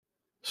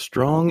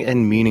Strong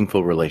and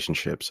meaningful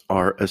relationships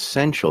are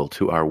essential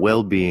to our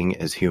well-being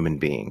as human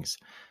beings.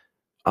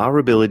 Our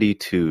ability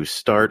to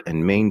start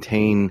and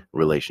maintain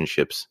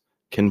relationships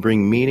can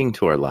bring meaning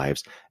to our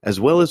lives as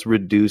well as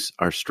reduce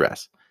our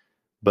stress.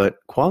 But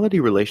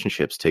quality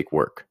relationships take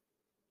work.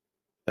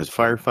 As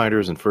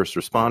firefighters and first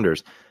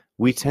responders,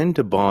 we tend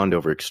to bond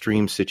over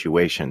extreme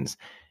situations,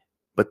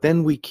 but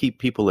then we keep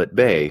people at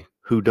bay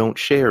who don't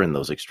share in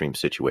those extreme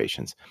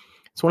situations.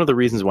 It's one of the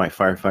reasons why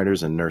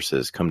firefighters and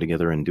nurses come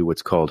together and do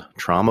what's called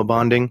trauma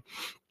bonding.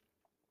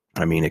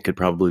 I mean, it could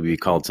probably be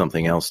called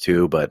something else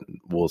too, but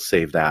we'll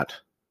save that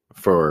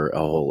for a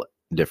whole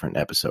different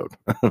episode.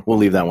 We'll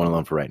leave that one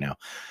alone for right now.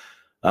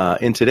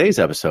 In today's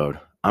episode,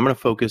 I'm going to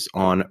focus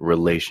on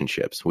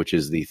relationships, which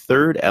is the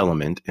third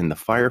element in the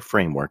FIRE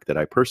framework that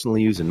I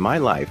personally use in my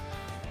life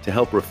to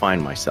help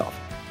refine myself.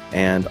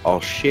 And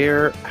I'll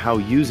share how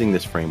using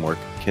this framework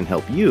can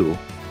help you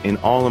in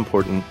all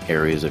important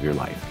areas of your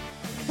life.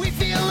 We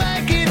feel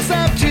like it's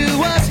up to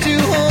us to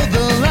hold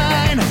the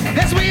line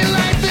as we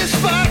light the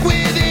spark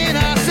within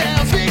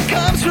ourselves. It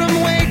comes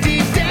from way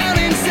deep down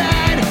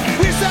inside.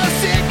 We're so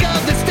sick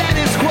of the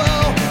status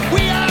quo.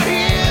 We are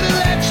here to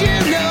let you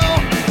know.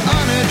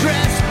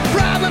 Unaddressed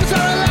problems are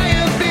a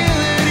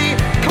liability.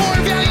 Core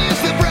values,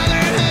 the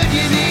brotherhood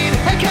you need.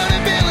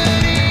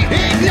 Accountability.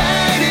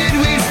 Ignited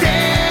we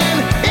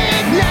stand.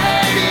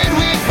 Ignited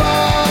we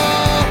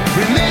fall.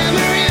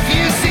 Remember, if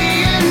you see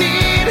a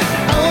need,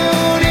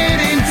 own it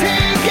and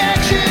take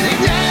action.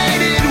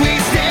 Ignited we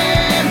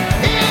stand.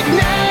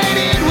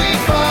 Ignited we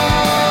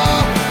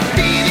fall.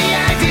 Be the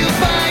ideal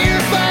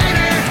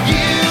firefighter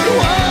you'd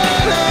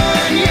want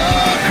on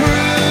your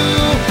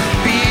crew.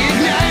 Be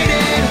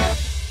ignited.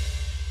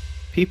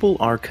 People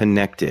are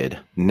connected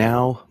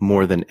now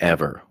more than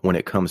ever when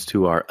it comes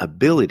to our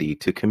ability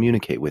to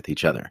communicate with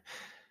each other.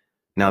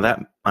 Now that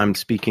I'm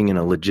speaking in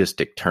a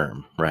logistic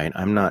term, right?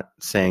 I'm not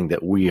saying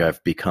that we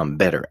have become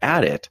better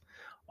at it.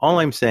 All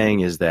I'm saying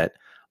is that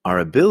our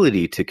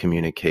ability to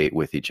communicate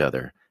with each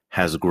other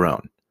has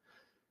grown.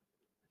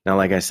 Now,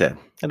 like I said,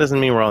 that doesn't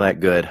mean we're all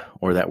that good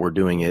or that we're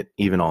doing it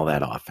even all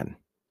that often.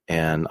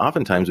 And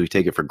oftentimes we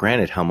take it for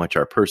granted how much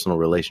our personal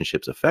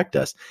relationships affect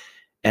us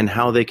and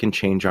how they can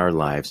change our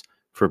lives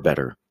for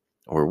better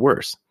or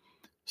worse.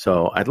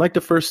 So I'd like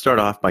to first start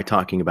off by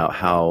talking about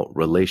how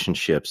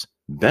relationships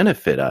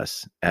benefit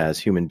us as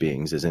human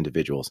beings, as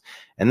individuals.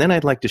 And then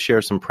I'd like to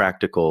share some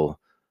practical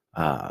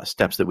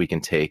steps that we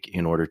can take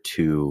in order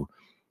to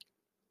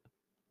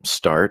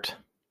start,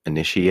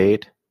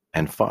 initiate,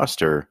 and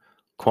foster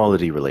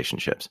quality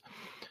relationships.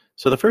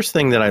 So the first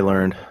thing that I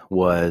learned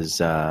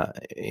was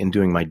in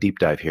doing my deep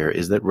dive here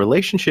is that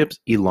relationships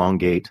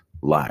elongate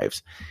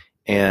lives.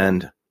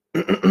 And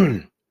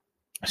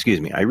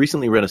excuse me, I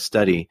recently read a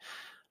study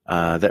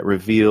that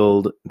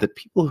revealed that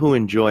people who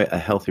enjoy a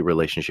healthy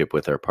relationship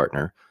with their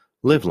partner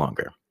live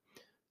longer.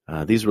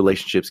 These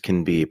relationships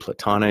can be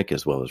platonic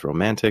as well as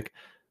romantic,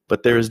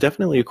 but there is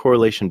definitely a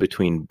correlation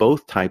between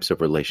both types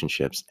of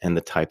relationships and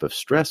the type of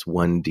stress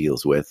one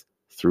deals with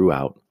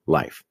throughout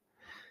life.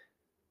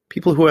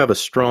 People who have a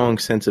strong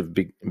sense of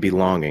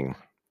belonging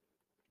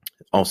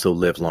also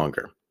live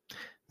longer.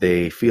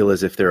 They feel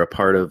as if they're a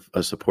part of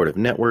a supportive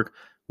network,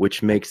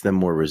 which makes them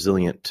more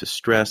resilient to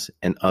stress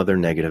and other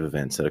negative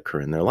events that occur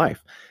in their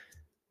life.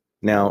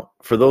 Now,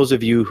 for those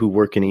of you who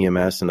work in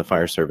EMS and the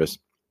fire service,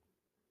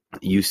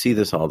 you see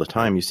this all the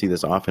time. You see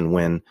this often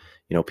when,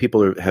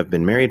 people have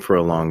been married for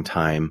a long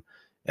time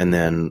and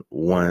then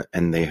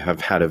they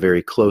have had a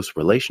very close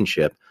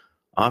relationship.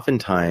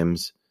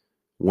 Oftentimes,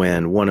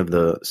 when one of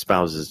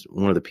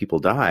the people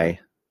die,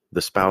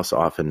 the spouse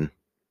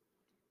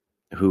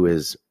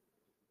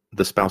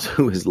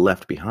who is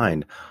left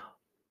behind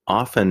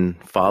often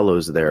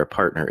follows their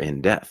partner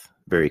in death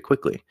very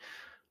quickly,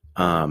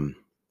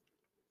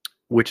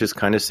 which is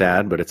kind of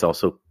sad, but it's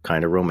also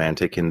kind of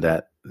romantic in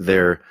that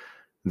their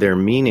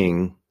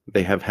meaning,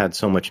 they have had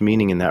so much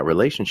meaning in that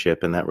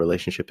relationship, and that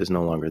relationship is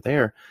no longer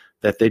there,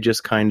 that they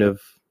just kind of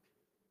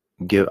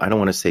I don't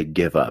want to say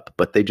give up,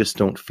 but they just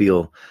don't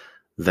feel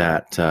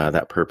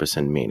that purpose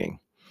and meaning.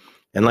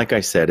 And like I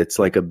said, it's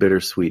like a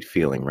bittersweet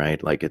feeling,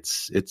 right? Like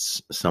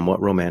it's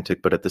somewhat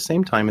romantic, but at the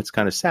same time, it's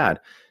kind of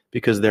sad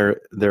because they're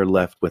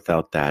left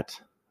without that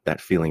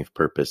feeling of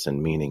purpose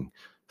and meaning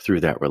through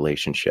that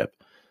relationship.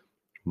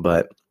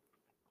 But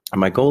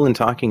my goal in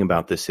talking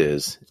about this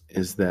is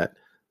that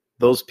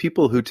those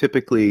people who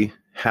typically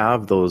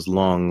have those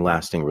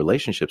long-lasting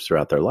relationships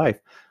throughout their life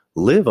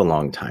live a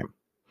long time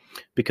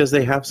because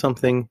they have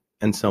something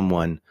and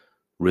someone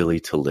really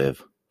to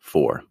live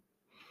for.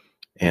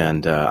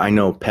 And I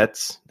know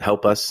pets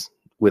help us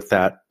with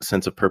that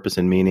sense of purpose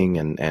and meaning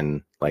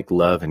and like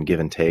love and give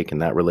and take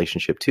and that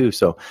relationship too.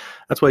 So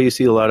that's why you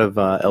see a lot of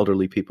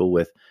elderly people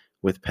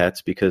with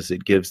pets, because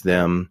it gives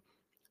them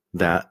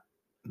that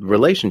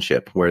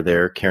relationship where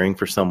they're caring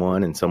for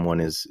someone and someone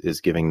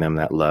is giving them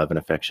that love and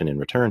affection in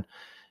return.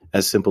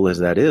 As simple as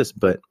that is,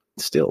 but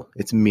still,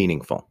 it's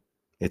meaningful.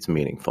 It's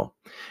meaningful.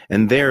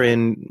 And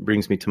therein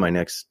brings me to my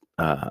next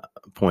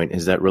point,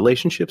 is that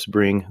relationships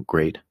bring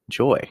great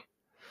joy.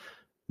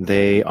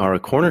 They are a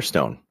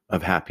cornerstone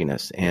of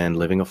happiness and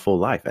living a full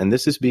life. And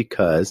this is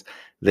because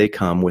they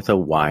come with a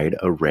wide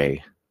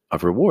array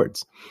of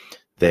rewards.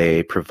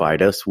 They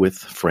provide us with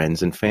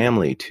friends and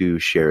family to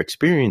share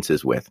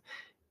experiences with,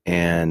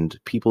 and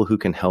people who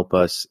can help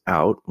us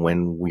out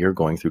when we are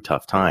going through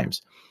tough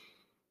times.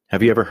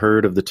 Have you ever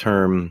heard of the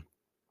term,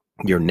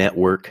 your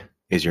network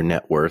is your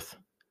net worth?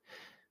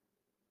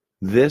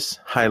 This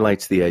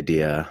highlights the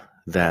idea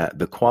that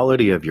the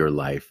quality of your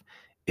life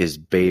is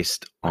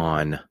based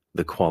on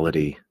the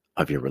quality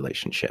of your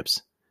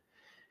relationships.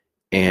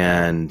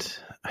 And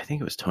I think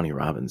it was Tony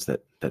Robbins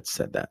that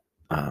said that.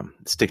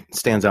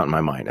 Stands out in my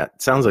mind.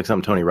 That sounds like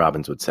something Tony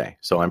Robbins would say.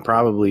 So I'm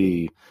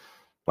probably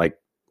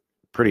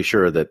pretty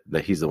sure that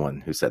he's the one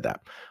who said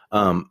that.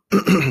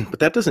 But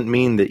that doesn't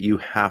mean that you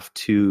have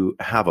to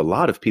have a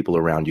lot of people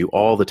around you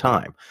all the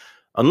time,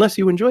 unless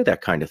you enjoy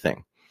that kind of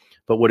thing.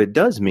 But what it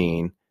does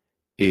mean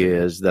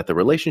is that the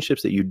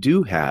relationships that you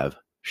do have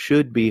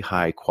should be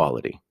high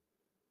quality.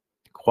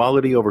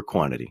 Quality over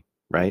quantity,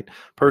 right?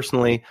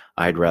 Personally,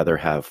 I'd rather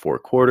have 4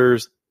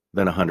 quarters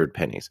than 100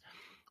 pennies.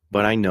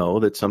 But I know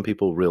that some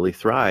people really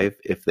thrive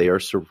if they are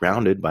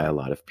surrounded by a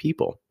lot of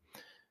people.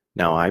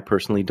 Now, I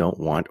personally don't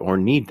want or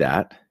need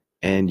that,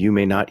 and you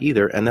may not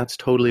either, and that's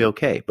totally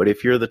okay. But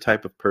if you're the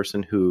type of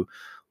person who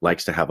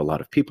likes to have a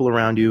lot of people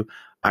around you,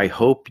 I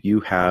hope you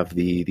have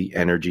the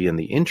energy and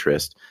the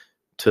interest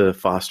to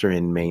foster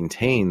and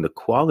maintain the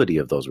quality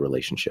of those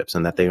relationships,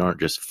 and that they aren't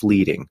just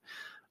fleeting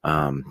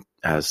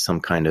as some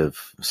kind of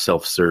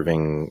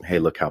self-serving, hey,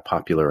 look how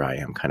popular I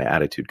am kind of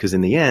attitude. Because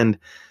in the end,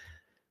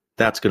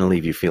 that's going to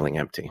leave you feeling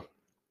empty.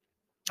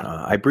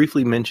 I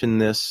briefly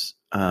mentioned this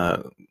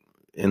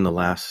in the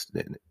last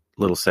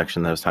little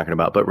section that I was talking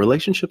about, but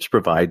relationships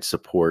provide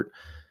support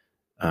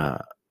to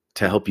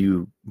help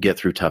you get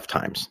through tough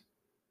times.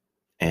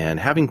 And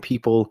having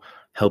people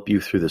help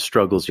you through the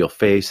struggles you'll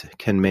face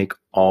can make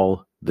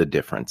all the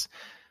difference.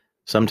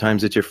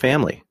 Sometimes it's your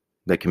family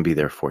that can be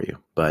there for you,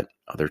 but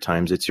other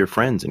times it's your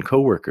friends and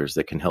coworkers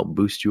that can help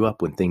boost you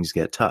up when things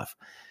get tough.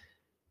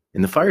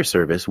 In the fire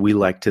service, we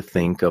like to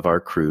think of our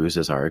crews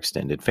as our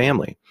extended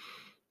family.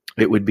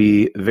 It would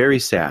be very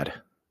sad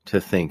to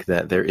think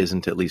that there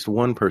isn't at least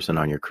one person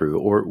on your crew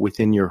or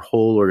within your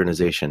whole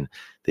organization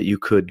that you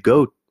could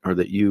go or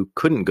that you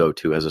couldn't go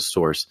to as a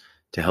source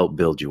to help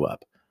build you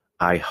up.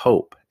 I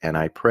hope and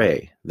I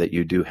pray that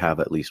you do have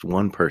at least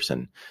one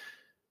person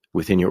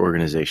within your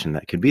organization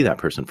that could be that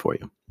person for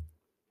you.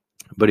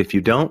 But if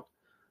you don't,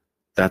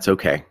 that's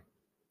okay.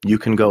 You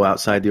can go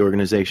outside the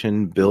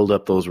organization, build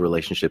up those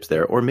relationships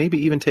there, or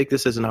maybe even take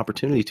this as an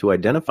opportunity to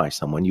identify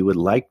someone you would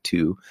like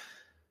to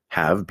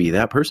have be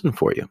that person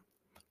for you.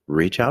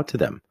 Reach out to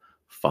them,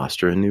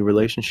 foster a new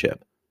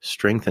relationship,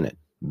 strengthen it,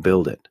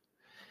 build it.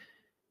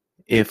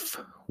 If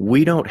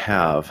we don't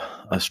have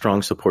a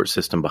strong support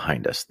system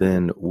behind us,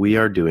 then we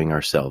are doing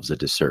ourselves a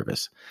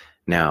disservice.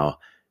 Now,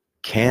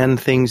 can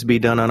things be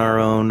done on our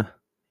own?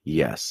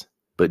 Yes.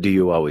 But do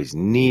you always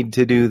need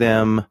to do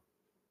them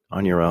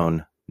on your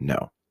own?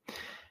 No.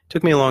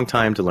 Took me a long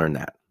time to learn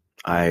that.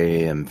 I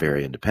am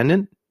very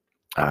independent.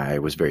 I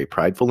was very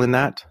prideful in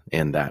that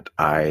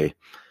I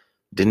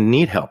didn't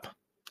need help.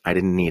 I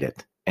didn't need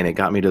it. And it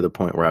got me to the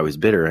point where I was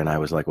bitter and I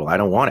was like, well, I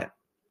don't want it.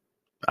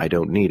 I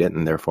don't need it,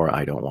 and therefore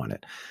I don't want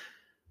it.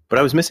 But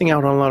I was missing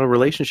out on a lot of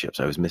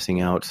relationships. I was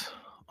missing out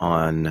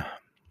on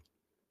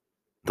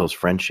those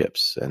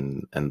friendships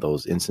and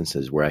those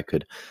instances where I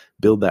could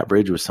build that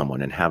bridge with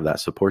someone and have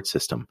that support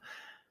system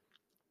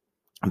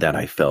that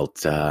I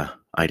felt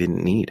I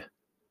didn't need.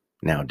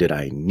 Now, did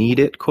I need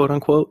it, quote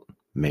unquote?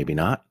 Maybe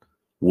not.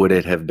 Would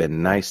it have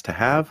been nice to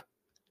have?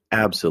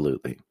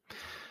 Absolutely.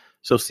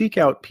 So seek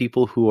out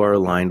people who are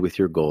aligned with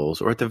your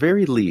goals, or at the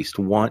very least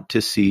want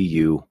to see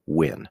you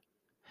win.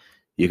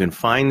 You can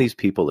find these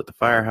people at the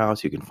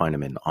firehouse. You can find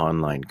them in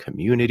online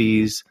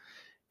communities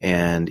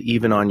and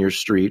even on your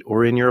street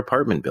or in your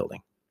apartment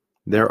building.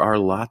 There are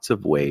lots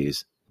of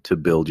ways to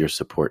build your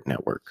support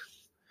network.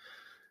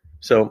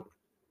 So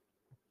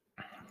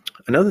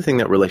another thing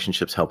that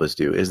relationships help us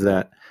do is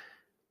that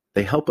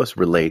they help us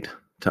relate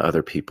to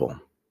other people.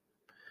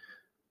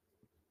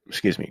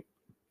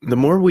 The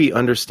more we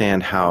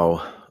understand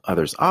how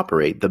others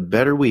operate, the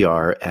better we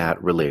are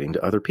at relating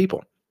to other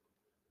people.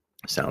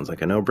 Sounds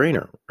like a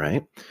no-brainer,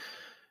 right?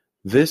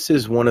 This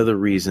is one of the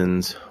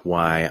reasons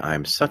why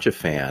I'm such a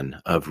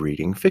fan of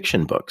reading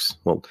fiction books.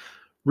 Well,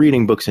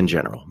 reading books in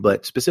general,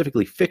 but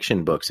specifically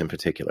fiction books in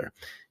particular.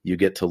 You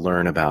get to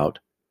learn about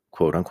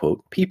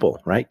quote-unquote people,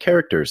 right?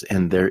 Characters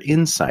and their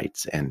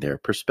insights and their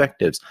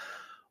perspectives,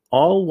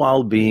 all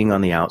while being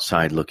on the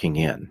outside looking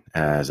in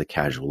as a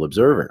casual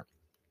observer.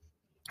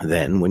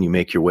 Then, when you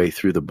make your way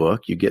through the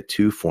book, you get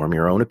to form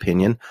your own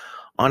opinion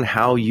on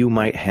how you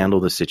might handle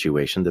the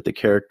situation that the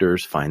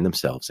characters find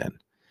themselves in.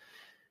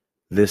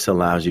 This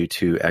allows you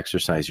to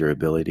exercise your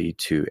ability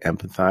to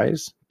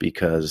empathize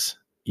because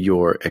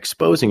you're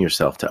exposing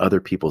yourself to other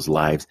people's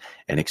lives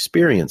and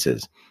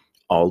experiences,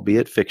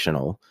 albeit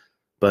fictional,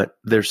 but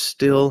there's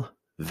still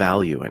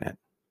value in it.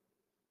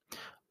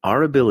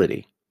 Our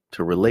ability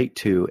to relate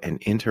to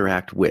and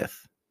interact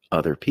with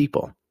other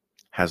people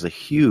has a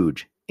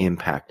huge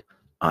impact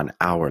on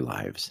our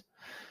lives.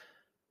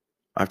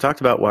 I've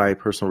talked about why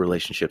personal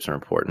relationships are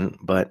important,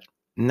 but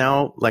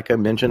now, like I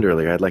mentioned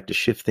earlier, I'd like to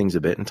shift things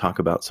a bit and talk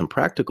about some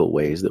practical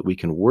ways that we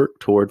can work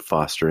toward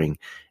fostering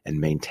and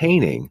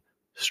maintaining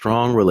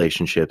strong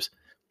relationships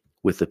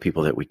with the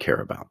people that we care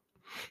about.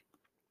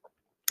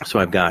 So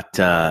I've got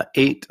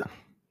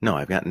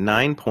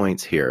 9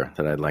 points here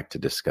that I'd like to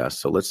discuss.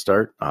 So let's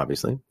start,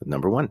 obviously, with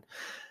number 1.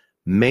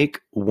 Make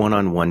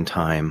one-on-one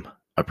time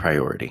a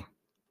priority.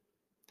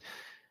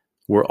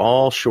 We're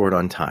all short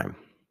on time,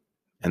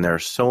 and there are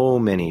so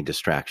many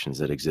distractions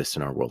that exist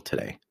in our world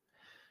today,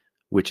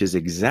 which is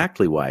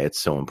exactly why it's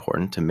so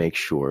important to make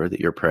sure that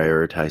you're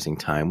prioritizing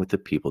time with the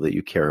people that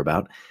you care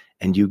about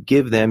and you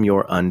give them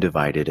your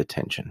undivided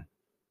attention.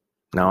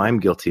 Now, I'm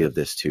guilty of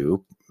this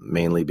too,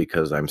 mainly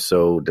because I'm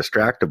so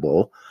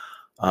distractible.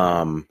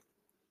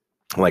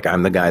 Like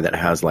I'm the guy that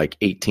has like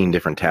 18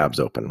 different tabs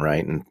open,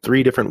 right? And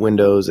 3 different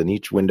windows, and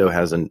each window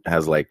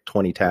has like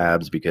 20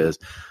 tabs because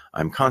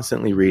I'm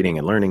constantly reading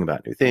and learning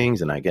about new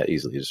things, and I get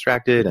easily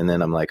distracted. And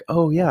then I'm like,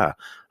 oh yeah,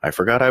 I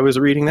forgot I was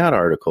reading that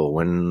article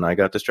when I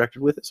got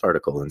distracted with this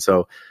article. And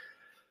so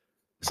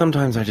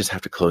sometimes I just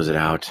have to close it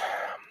out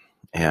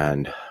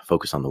and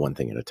focus on the one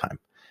thing at a time,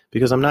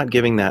 because I'm not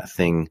giving that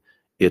thing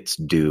its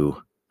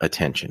due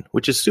attention,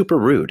 which is super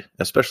rude,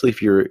 especially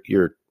if you're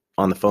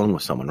on the phone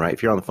with someone, right?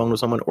 If you're on the phone with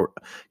someone, or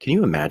can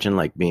you imagine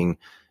like being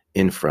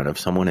in front of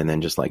someone and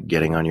then just like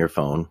getting on your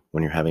phone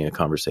when you're having a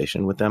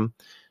conversation with them,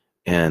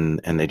 and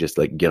they just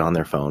like get on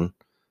their phone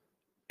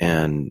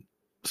and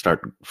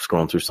start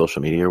scrolling through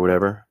social media or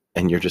whatever,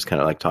 and you're just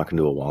kind of like talking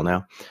to a wall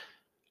now.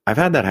 I've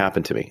had that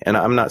happen to me, and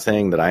I'm not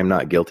saying that I'm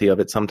not guilty of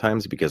it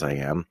sometimes, because I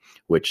am,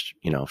 which,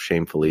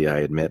 shamefully I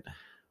admit,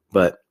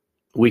 but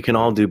we can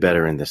all do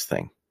better in this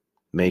thing,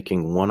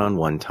 making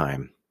one-on-one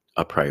time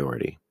a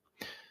priority.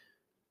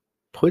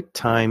 Put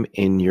time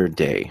in your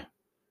day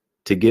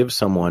to give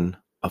someone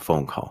a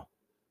phone call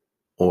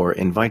or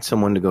invite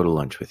someone to go to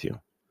lunch with you.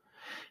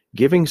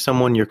 Giving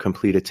someone your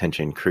complete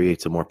attention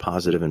creates a more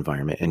positive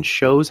environment and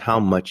shows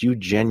how much you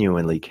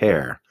genuinely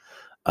care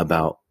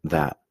about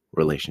that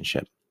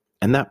relationship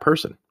and that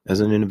person as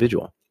an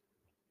individual.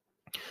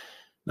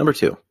 Number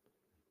 2,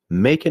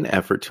 make an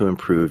effort to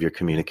improve your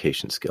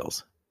communication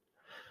skills.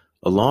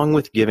 Along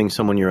with giving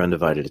someone your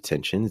undivided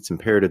attention, it's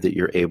imperative that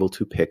you're able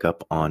to pick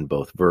up on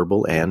both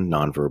verbal and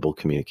nonverbal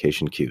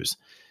communication cues.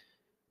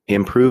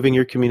 Improving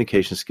your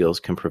communication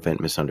skills can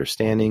prevent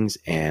misunderstandings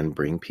and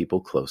bring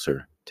people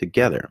closer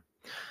together.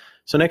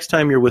 So next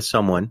time you're with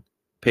someone,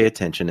 pay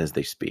attention as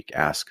they speak.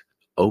 Ask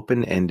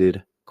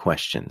open-ended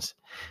questions.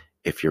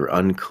 If you're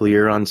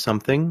unclear on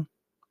something,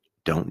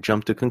 don't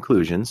jump to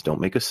conclusions.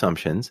 Don't make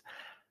assumptions.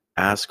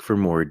 Ask for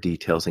more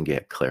details and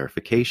get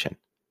clarification.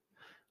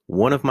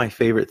 One of my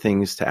favorite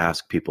things to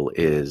ask people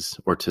is,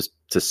 or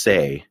to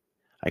say,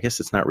 I guess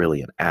it's not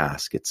really an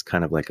ask, it's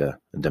kind of like a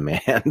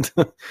demand,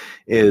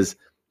 is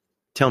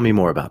tell me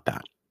more about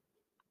that.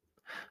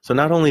 So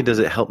not only does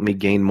it help me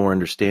gain more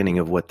understanding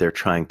of what they're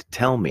trying to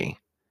tell me,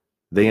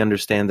 they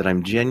understand that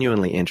I'm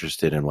genuinely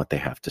interested in what they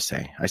have to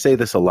say. I say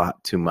this a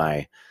lot to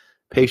my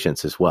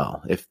patients as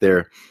well. If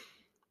they're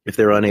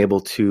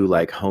unable to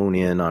like hone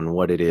in on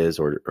what it is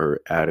or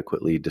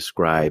adequately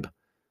describe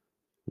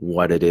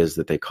what it is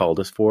that they called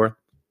us for,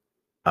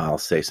 I'll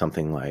say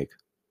something like,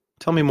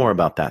 tell me more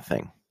about that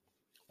thing,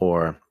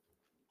 or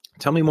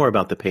tell me more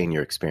about the pain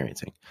you're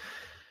experiencing.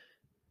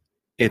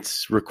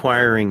 It's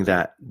requiring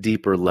that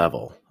deeper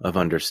level of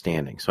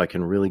understanding so I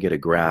can really get a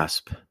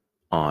grasp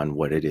on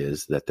what it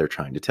is that they're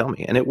trying to tell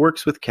me. And it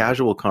works with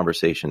casual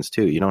conversations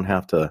too. You don't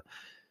have to,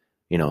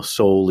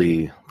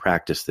 solely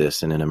practice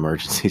this in an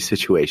emergency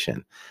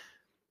situation.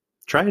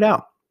 Try it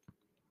out.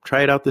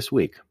 Try it out this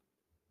week.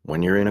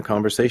 When you're in a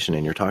conversation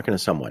and you're talking to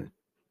someone,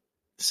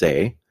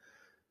 say,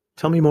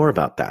 tell me more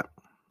about that,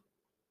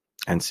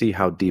 and see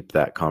how deep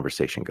that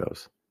conversation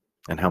goes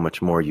and how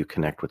much more you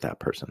connect with that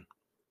person.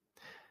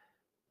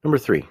 Number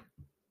 3,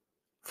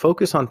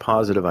 focus on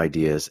positive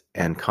ideas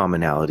and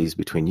commonalities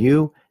between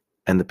you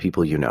and the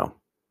people you know.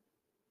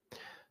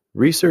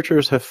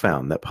 Researchers have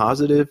found that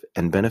positive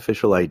and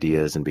beneficial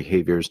ideas and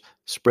behaviors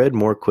spread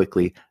more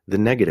quickly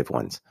than negative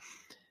ones.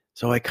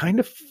 So I kind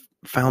of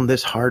found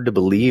this hard to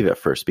believe at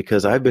first,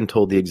 because I've been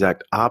told the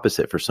exact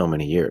opposite for so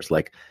many years,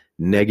 like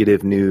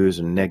negative news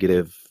and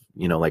negative,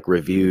 like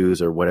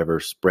reviews or whatever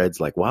spreads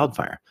like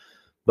wildfire.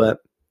 But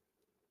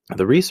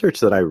the research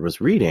that I was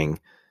reading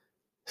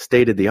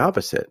stated the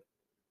opposite.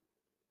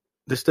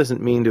 This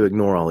doesn't mean to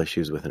ignore all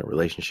issues within a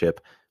relationship,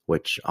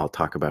 which I'll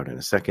talk about in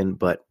a second,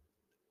 but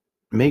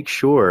make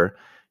sure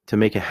to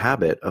make a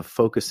habit of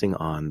focusing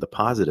on the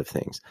positive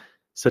things,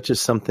 such as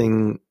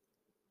something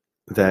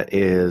that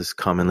is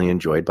commonly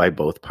enjoyed by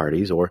both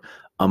parties or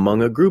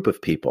among a group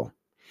of people.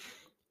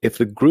 If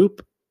the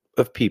group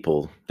of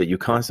people that you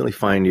constantly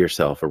find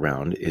yourself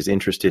around is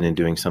interested in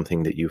doing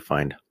something that you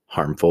find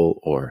harmful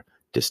or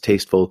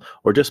distasteful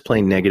or just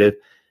plain negative,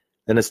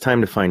 then it's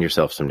time to find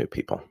yourself some new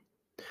people.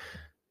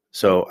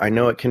 So I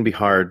know it can be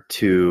hard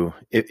to,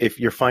 if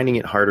you're finding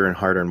it harder and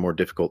harder and more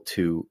difficult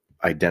to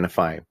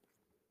identify,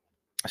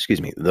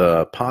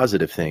 the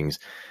positive things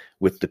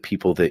with the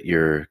people that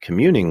you're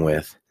communing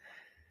with,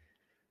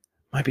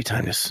 might be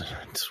time to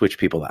switch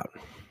people out.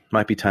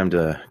 Might be time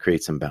to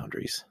create some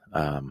boundaries.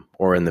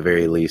 Or in the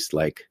very least,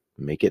 like,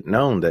 make it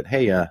known that,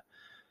 hey, I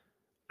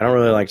don't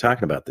really like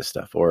talking about this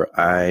stuff, or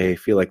I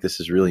feel like this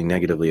is really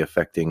negatively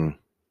affecting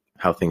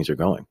how things are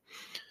going.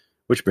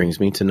 Which brings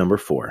me to number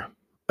 4.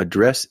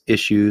 Address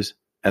issues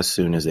as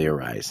soon as they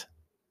arise.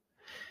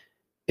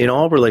 In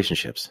all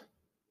relationships,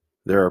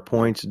 there are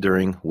points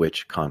during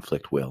which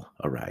conflict will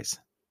arise.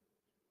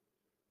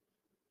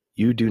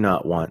 You do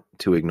not want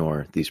to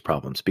ignore these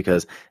problems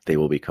because they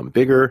will become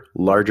bigger,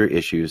 larger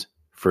issues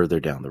further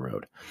down the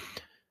road.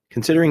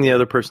 Considering the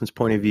other person's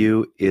point of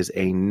view is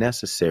a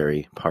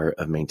necessary part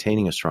of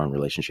maintaining a strong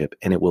relationship,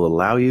 and it will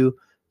allow you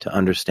to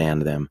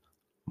understand them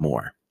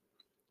more.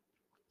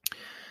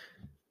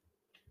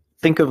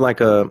 Think of like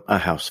a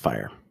house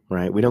fire,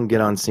 right? We don't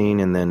get on scene,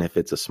 and then if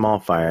it's a small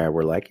fire,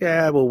 we're like,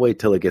 yeah, we'll wait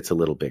till it gets a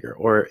little bigger.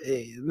 Or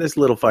this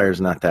little fire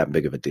is not that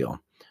big of a deal.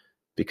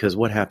 Because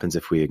what happens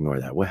if we ignore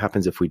that? What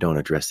happens if we don't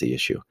address the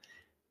issue?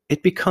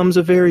 It becomes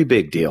a very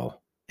big deal.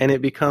 And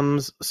it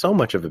becomes so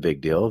much of a big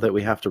deal that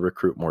we have to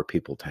recruit more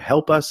people to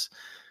help us.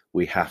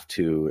 We have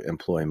to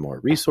employ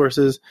more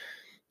resources.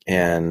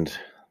 And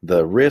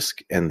the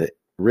risk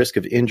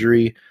of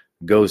injury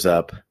goes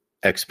up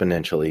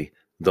exponentially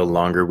the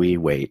longer we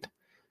wait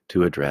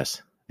to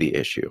address the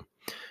issue.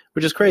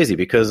 Which is crazy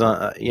because,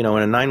 in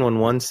a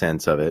 911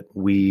 sense of it,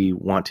 we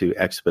want to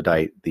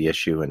expedite the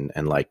issue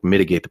and like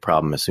mitigate the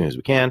problem as soon as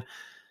we can.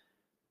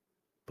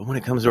 But when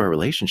it comes to our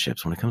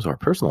relationships, when it comes to our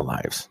personal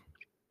lives,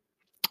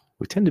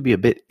 we tend to be a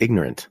bit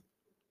ignorant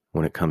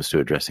when it comes to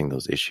addressing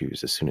those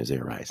issues as soon as they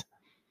arise.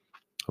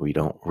 We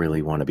don't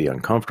really want to be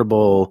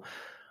uncomfortable.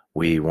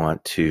 We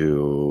want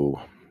to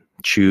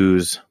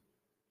choose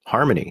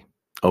harmony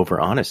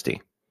over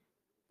honesty,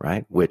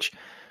 right? Which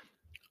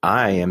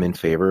I am in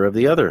favor of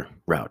the other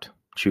route,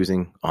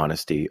 choosing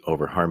honesty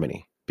over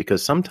harmony,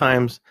 because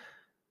sometimes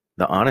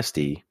the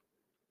honesty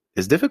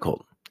is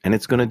difficult and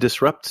it's going to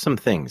disrupt some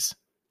things.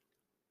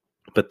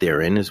 But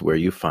therein is where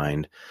you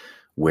find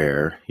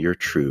where your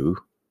true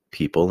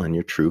people and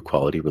your true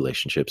quality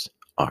relationships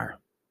are.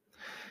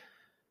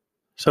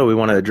 So we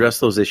want to address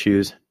those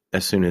issues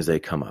as soon as they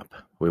come up.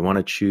 We want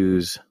to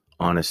choose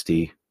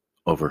honesty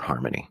over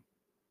harmony,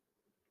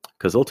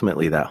 because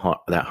ultimately that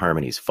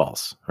harmony is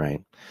false,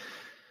 right?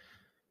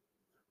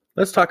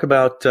 Let's talk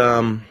about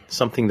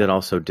something that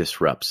also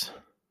disrupts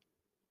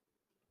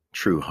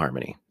true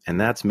harmony, and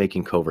that's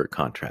making covert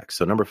contracts.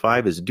 So number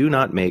 5 is do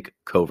not make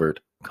covert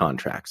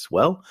contracts.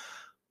 Well,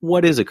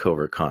 what is a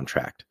covert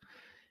contract?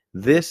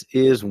 This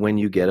is when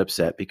you get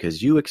upset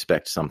because you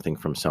expect something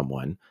from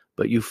someone,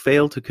 but you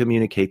fail to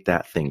communicate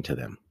that thing to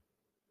them.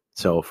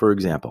 So, for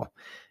example,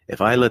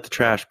 if I let the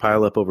trash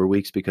pile up over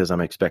weeks because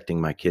I'm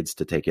expecting my kids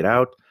to take it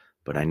out,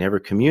 but I never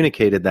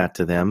communicated that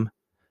to them,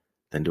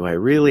 then do I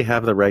really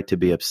have the right to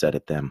be upset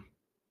at them?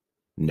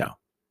 No,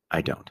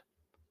 I don't.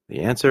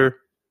 The answer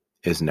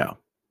is no.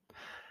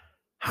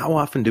 How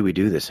often do we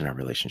do this in our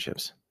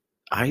relationships?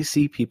 I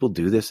see people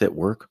do this at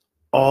work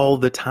all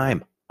the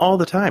time.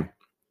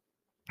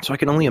 So I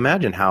can only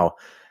imagine how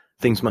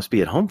things must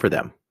be at home for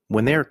them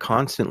when they're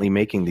constantly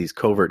making these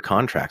covert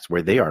contracts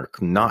where they are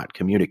not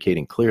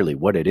communicating clearly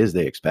what it is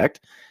they expect.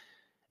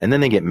 And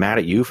then they get mad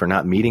at you for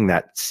not meeting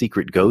that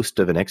secret ghost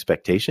of an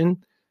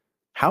expectation.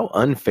 How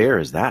unfair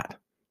is that?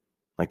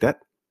 Like that,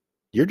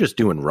 you're just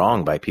doing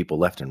wrong by people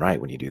left and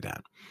right when you do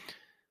that.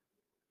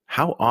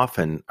 How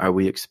often are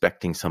we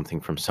expecting something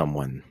from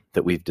someone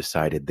that we've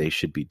decided they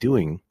should be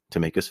doing to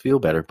make us feel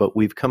better, but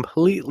we've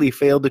completely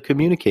failed to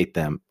communicate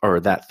them or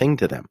that thing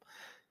to them?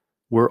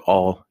 We're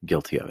all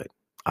guilty of it.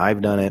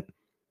 I've done it.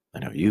 I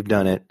know you've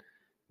done it.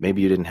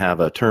 Maybe you didn't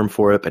have a term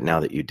for it, but now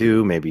that you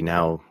do, maybe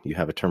now you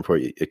have a term for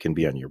it. It can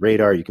be on your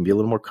radar. You can be a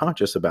little more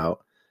conscious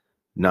about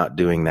not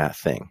doing that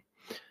thing.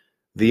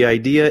 The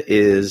idea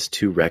is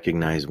to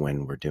recognize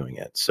when we're doing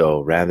it.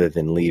 So rather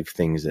than leave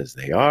things as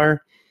they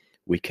are,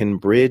 we can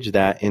bridge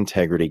that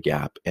integrity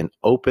gap and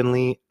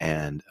openly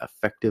and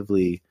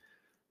effectively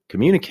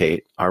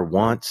communicate our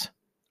wants,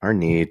 our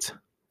needs,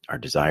 our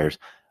desires,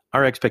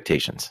 our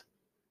expectations.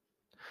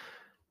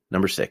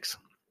 Number 6,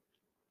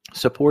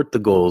 support the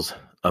goals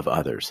of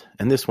others.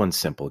 And this one's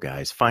simple,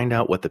 guys. Find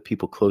out what the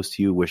people close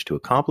to you wish to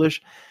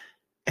accomplish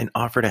and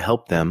offer to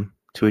help them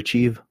to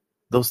achieve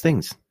those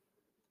things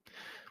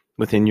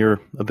within your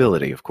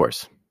ability, of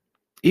course.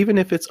 Even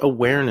if it's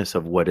awareness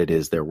of what it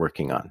is they're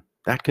working on,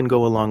 that can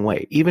go a long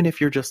way. Even if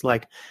you're just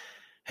like,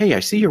 hey, I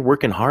see you're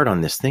working hard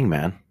on this thing,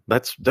 man.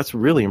 That's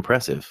really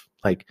impressive.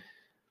 Like,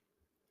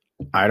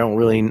 I don't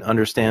really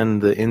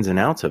understand the ins and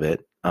outs of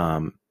it.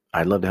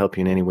 I'd love to help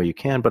you in any way you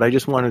can, but I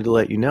just wanted to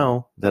let you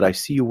know that I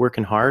see you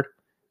working hard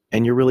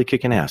and you're really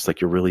kicking ass,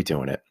 like you're really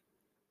doing it.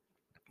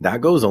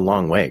 That goes a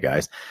long way,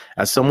 guys.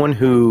 As someone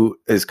who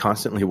is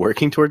constantly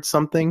working towards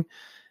something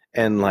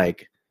and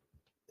like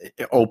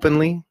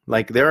openly.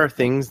 Like there are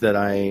things that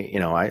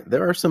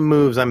there are some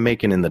moves I'm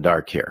making in the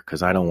dark here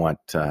because I don't want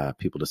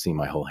people to see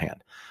my whole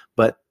hand.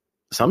 But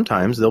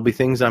sometimes there'll be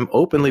things I'm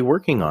openly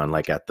working on,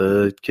 like at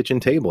the kitchen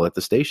table at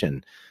the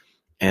station.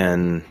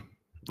 And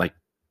like,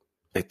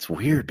 it's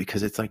weird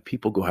because it's like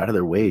people go out of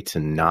their way to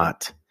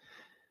not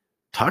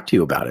talk to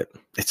you about it.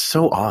 It's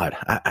so odd.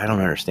 I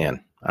don't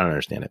understand. I don't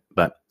understand it.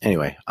 But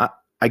anyway,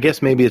 I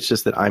guess maybe it's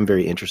just that I'm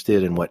very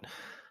interested in what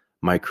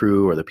my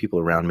crew or the people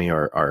around me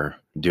are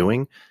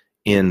doing,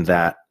 in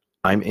that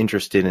I'm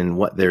interested in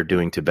what they're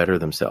doing to better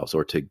themselves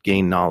or to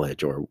gain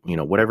knowledge or,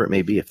 whatever it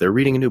may be. If they're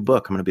reading a new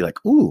book, I'm going to be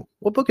like, ooh,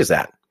 what book is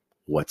that?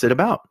 What's it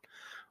about?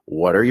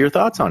 What are your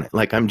thoughts on it?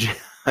 Like I'm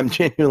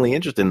genuinely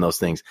interested in those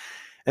things.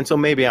 And so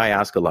maybe I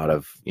ask a lot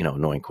of,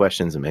 annoying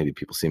questions, and maybe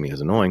people see me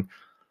as annoying.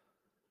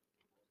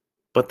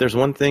 But there's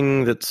one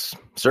thing that's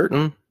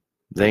certain.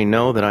 They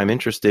know that I'm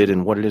interested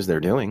in what it is they're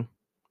doing,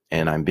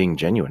 and I'm being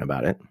genuine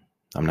about it.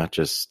 I'm not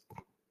just,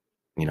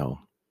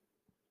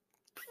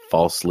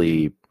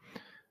 falsely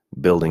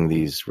building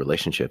these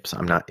relationships.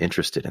 I'm not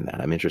interested in that.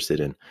 I'm interested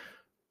in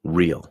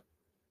real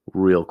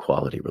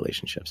quality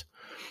relationships.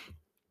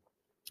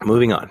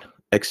 Moving on.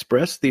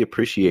 Express the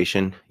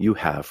appreciation you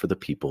have for the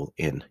people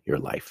in your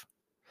life.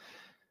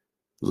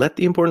 Let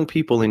the important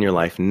people in your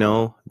life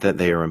know that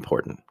they are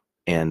important,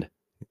 and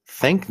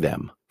thank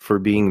them for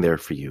being there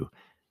for you,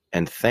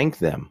 and thank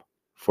them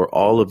for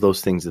all of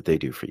those things that they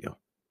do for you.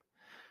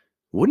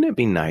 Wouldn't it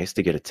be nice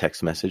to get a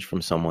text message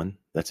from someone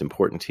that's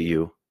important to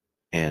you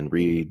and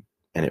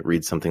it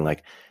reads something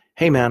like,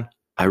 hey man,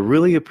 I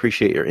really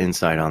appreciate your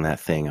insight on that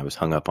thing I was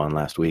hung up on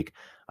last week.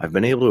 I've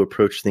been able to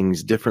approach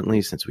things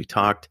differently since we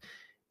talked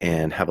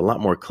and have a lot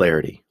more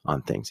clarity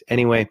on things.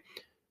 Anyway,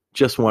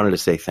 just wanted to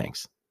say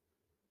thanks.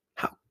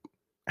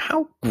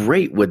 How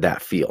great would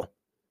that feel,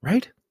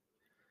 right?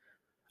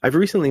 I've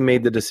recently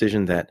made the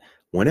decision that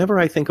whenever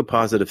I think a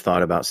positive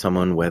thought about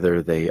someone,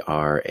 whether they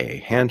are a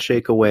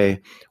handshake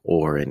away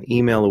or an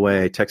email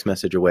away, text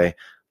message away,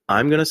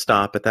 I'm going to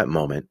stop at that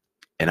moment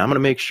and I'm going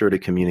to make sure to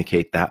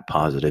communicate that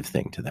positive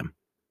thing to them.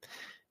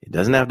 It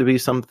doesn't have to be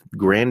some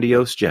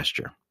grandiose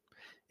gesture.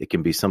 It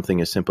can be something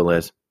as simple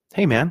as,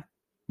 hey man,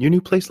 your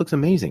new place looks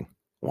amazing.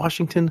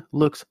 Washington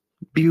looks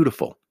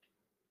beautiful.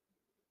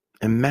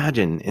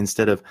 Imagine,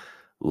 instead of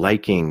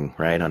liking,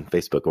 right, on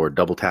Facebook or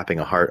double tapping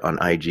a heart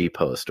on IG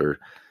post or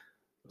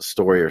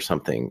story or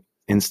something,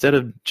 instead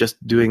of just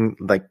doing,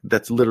 like,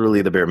 that's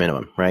literally the bare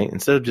minimum, right?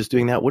 Instead of just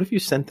doing that, what if you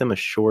sent them a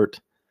short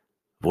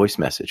voice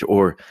message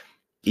or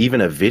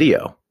even a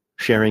video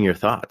sharing your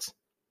thoughts?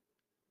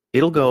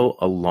 It'll go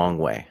a long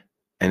way,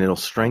 and it'll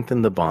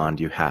strengthen the bond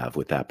you have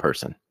with that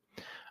person.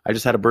 I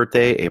just had a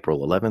birthday. April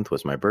 11th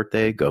was my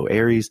birthday. Go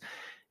Aries.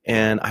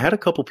 And I had a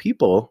couple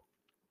people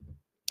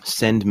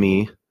send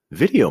me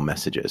video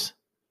messages.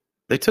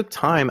 They took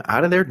time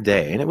out of their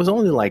day, and it was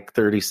only like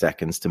 30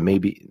 seconds to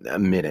maybe a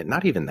minute,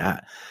 not even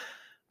that.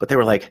 But they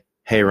were like,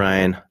 hey,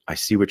 Ryan, I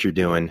see what you're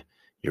doing.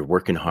 You're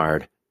working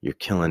hard. You're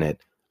killing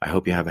it. I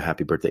hope you have a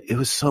happy birthday. It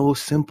was so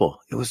simple.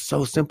 It was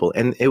so simple.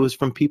 And it was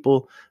from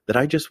people that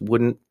I just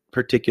wouldn't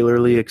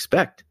particularly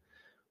expect.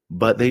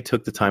 But they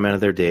took the time out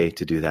of their day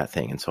to do that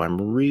thing. And so I'm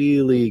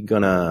really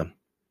going to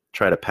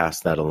try to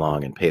pass that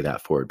along and pay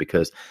that forward,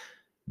 because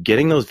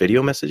getting those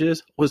video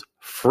messages was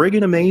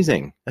friggin'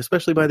 amazing,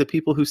 especially by the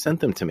people who sent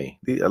them to me.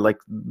 Like,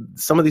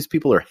 some of these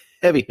people are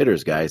heavy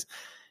hitters, guys.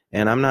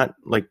 And I'm not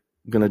like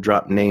going to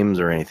drop names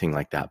or anything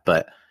like that.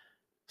 But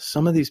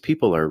some of these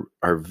people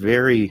are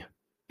very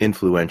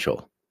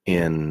influential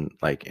in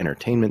like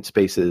entertainment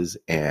spaces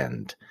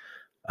and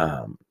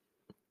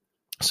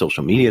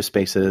social media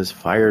spaces,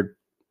 fire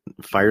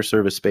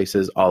service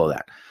spaces, all of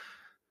that.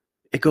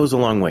 It goes a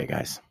long way,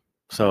 guys.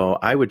 So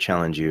I would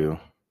challenge you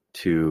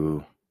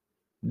to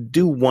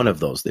do one of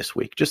those this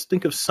week. Just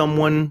think of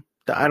someone,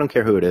 I don't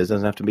care who it is. It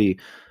doesn't have to be,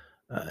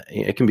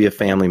 it can be a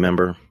family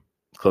member,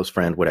 close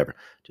friend, whatever.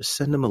 Just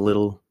send them a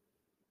little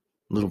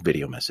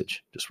video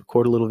message. Just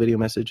record a little video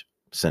message,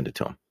 send it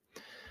to them.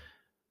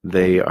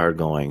 They are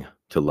going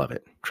to love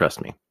it.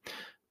 Trust me.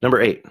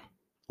 Number 8,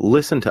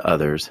 listen to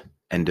others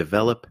and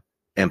develop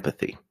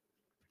empathy.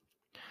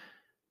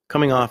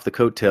 Coming off the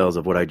coattails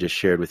of what I just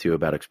shared with you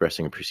about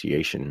expressing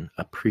appreciation,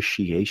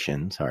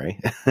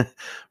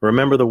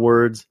 remember the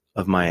words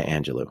of Maya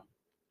Angelou.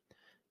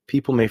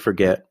 People may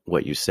forget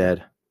what you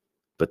said,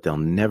 but they'll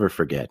never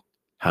forget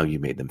how you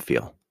made them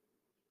feel.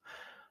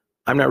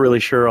 I'm not really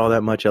sure all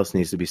that much else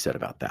needs to be said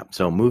about that.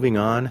 So moving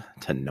on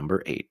to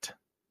number 8.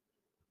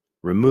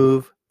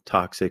 Remove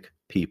toxic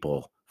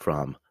people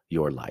from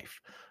your life.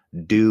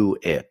 Do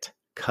it.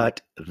 Cut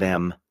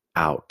them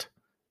out.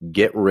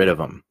 Get rid of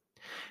them.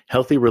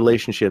 Healthy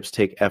relationships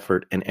take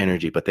effort and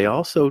energy, but they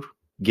also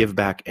give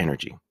back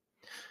energy.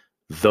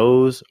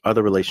 Those are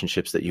the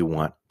relationships that you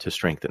want to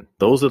strengthen.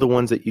 Those are the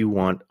ones that you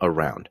want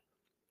around.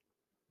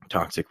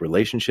 Toxic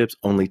relationships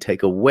only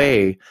take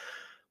away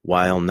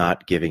while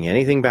not giving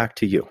anything back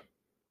to you.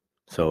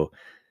 So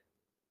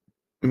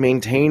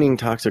maintaining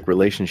toxic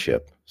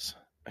relationships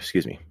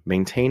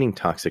maintaining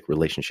toxic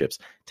relationships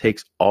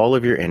takes all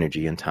of your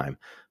energy and time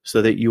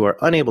so that you are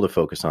unable to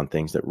focus on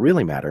things that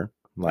really matter,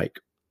 like,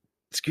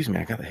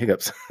 I got the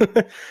hiccups,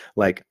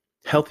 like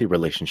healthy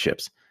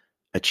relationships,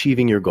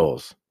 achieving your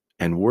goals,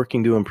 and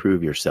working to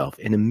improve yourself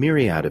in a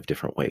myriad of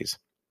different ways.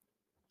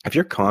 If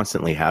you're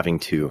constantly having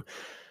to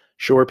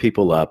shore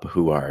people up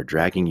who are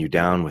dragging you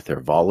down with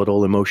their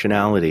volatile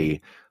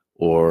emotionality,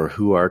 or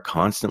who are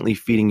constantly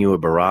feeding you a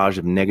barrage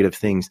of negative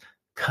things,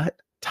 cut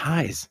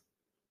ties.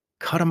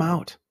 Cut them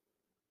out.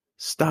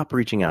 Stop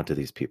reaching out to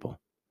these people.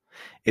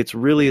 It's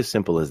really as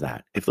simple as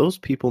that. If those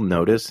people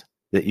notice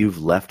that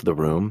you've left the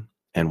room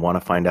and want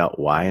to find out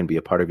why and be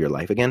a part of your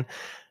life again,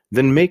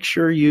 then make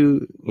sure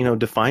you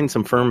define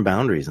some firm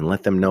boundaries and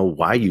let them know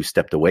why you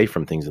stepped away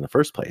from things in the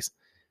first place.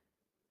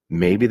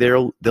 Maybe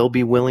they'll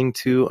be willing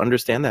to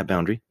understand that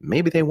boundary.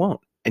 Maybe they won't.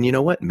 And you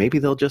know what? Maybe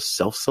they'll just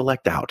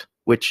self-select out,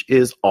 which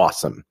is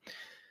awesome.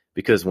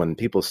 Because when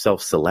people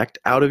self-select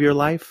out of your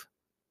life,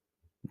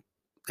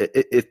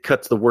 it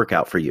cuts the work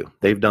out for you.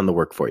 They've done the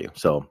work for you.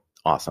 So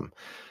awesome.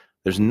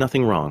 There's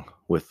nothing wrong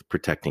with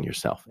protecting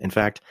yourself. In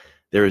fact,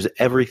 there is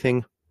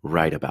everything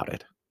right about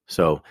it.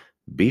 So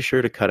be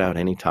sure to cut out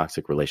any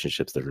toxic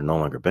relationships that are no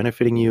longer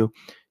benefiting you.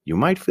 You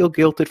might feel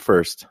guilt at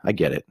first. I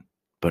get it.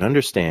 But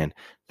understand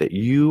that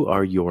you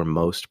are your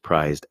most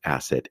prized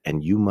asset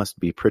and you must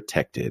be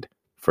protected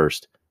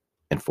first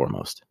and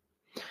foremost.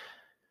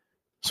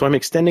 So I'm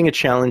extending a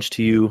challenge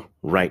to you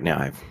right now.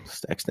 I've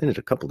extended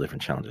a couple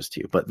different challenges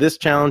to you, but this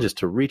challenge is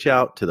to reach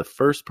out to the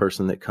first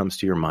person that comes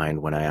to your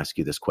mind when I ask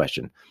you this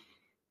question.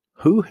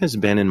 Who has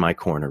been in my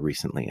corner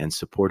recently and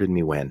supported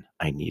me when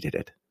I needed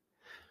it?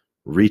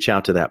 Reach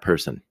out to that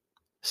person.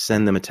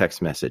 Send them a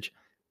text message.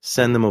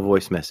 Send them a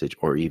voice message,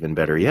 or even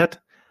better yet,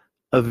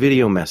 a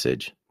video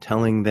message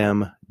telling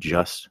them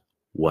just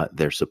what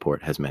their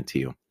support has meant to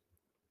you.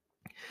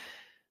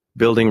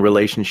 Building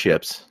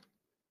relationships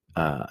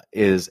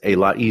is a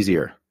lot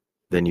easier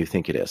than you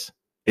think it is.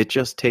 It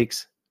just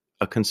takes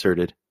a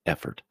concerted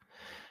effort.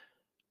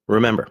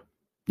 Remember,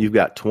 you've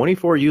got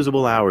 24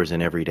 usable hours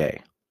in every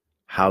day.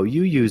 How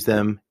you use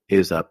them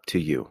is up to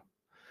you.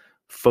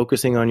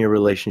 Focusing on your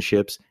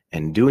relationships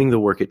and doing the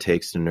work it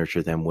takes to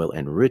nurture them will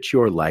enrich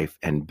your life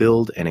and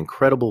build an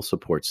incredible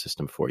support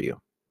system for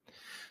you.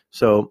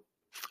 So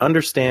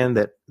understand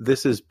that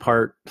this is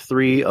part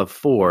 3 of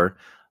 4.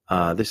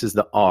 This is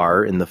the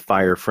R in the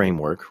FIRE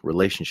framework,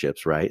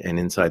 relationships, right? And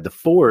inside the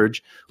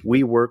Forge,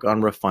 we work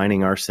on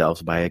refining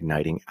ourselves by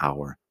igniting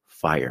our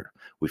fire.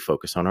 We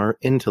focus on our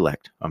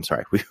intellect.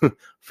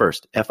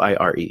 First,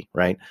 FIRE,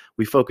 right?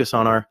 We focus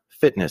on our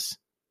fitness,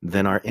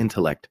 then our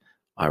intellect,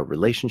 our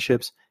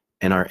relationships,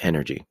 and our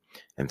energy.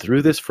 And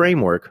through this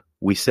framework,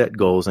 we set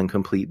goals and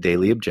complete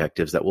daily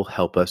objectives that will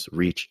help us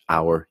reach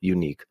our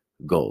unique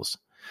goals.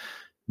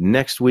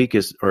 Next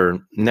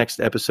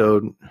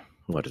episode,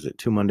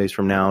 2 Mondays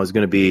from now, is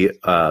going to be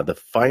the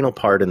final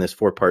part in this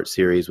 4-part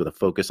series with a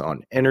focus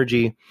on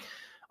energy.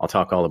 I'll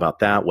talk all about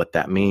that, what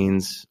that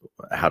means,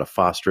 how to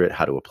foster it,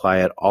 how to apply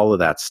it, all of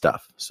that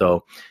stuff.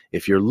 So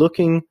if you're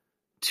looking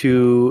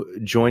to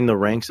join the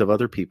ranks of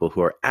other people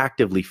who are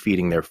actively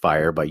feeding their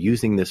fire by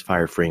using this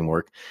FIRE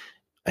framework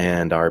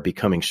and are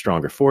becoming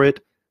stronger for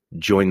it,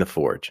 join the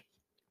Forge.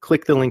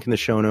 Click the link in the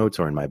show notes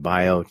or in my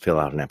bio, fill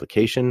out an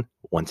application.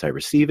 Once I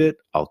receive it,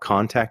 I'll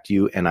contact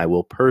you and I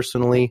will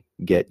personally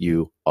get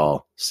you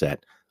all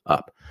set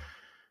up.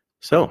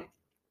 So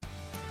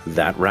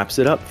that wraps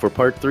it up for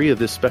part 3 of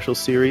this special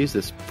series,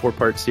 this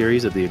 4-part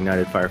series of the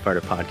Ignited Firefighter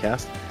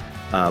podcast.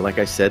 Like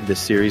I said, this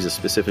series is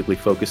specifically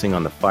focusing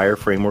on the FIRE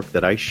framework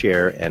that I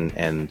share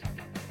and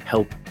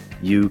help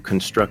you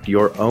construct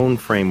your own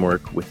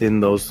framework within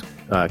those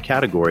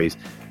categories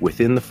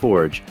within the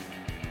Forge.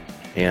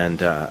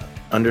 And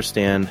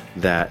understand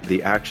that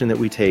the action that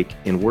we take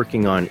in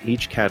working on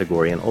each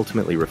category and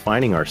ultimately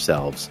refining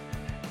ourselves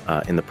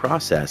in the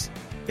process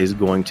is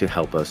going to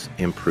help us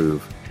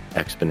improve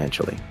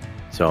exponentially.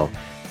 So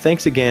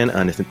thanks again.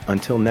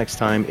 Until next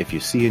time, if you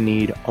see a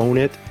need, own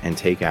it and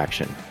take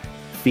action.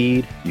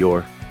 Feed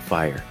your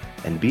fire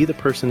and be the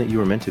person that you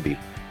were meant to be.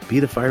 Be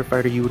the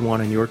firefighter you would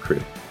want in your crew.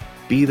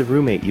 Be the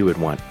roommate you would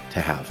want to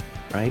have,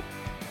 right?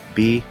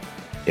 Be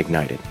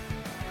ignited.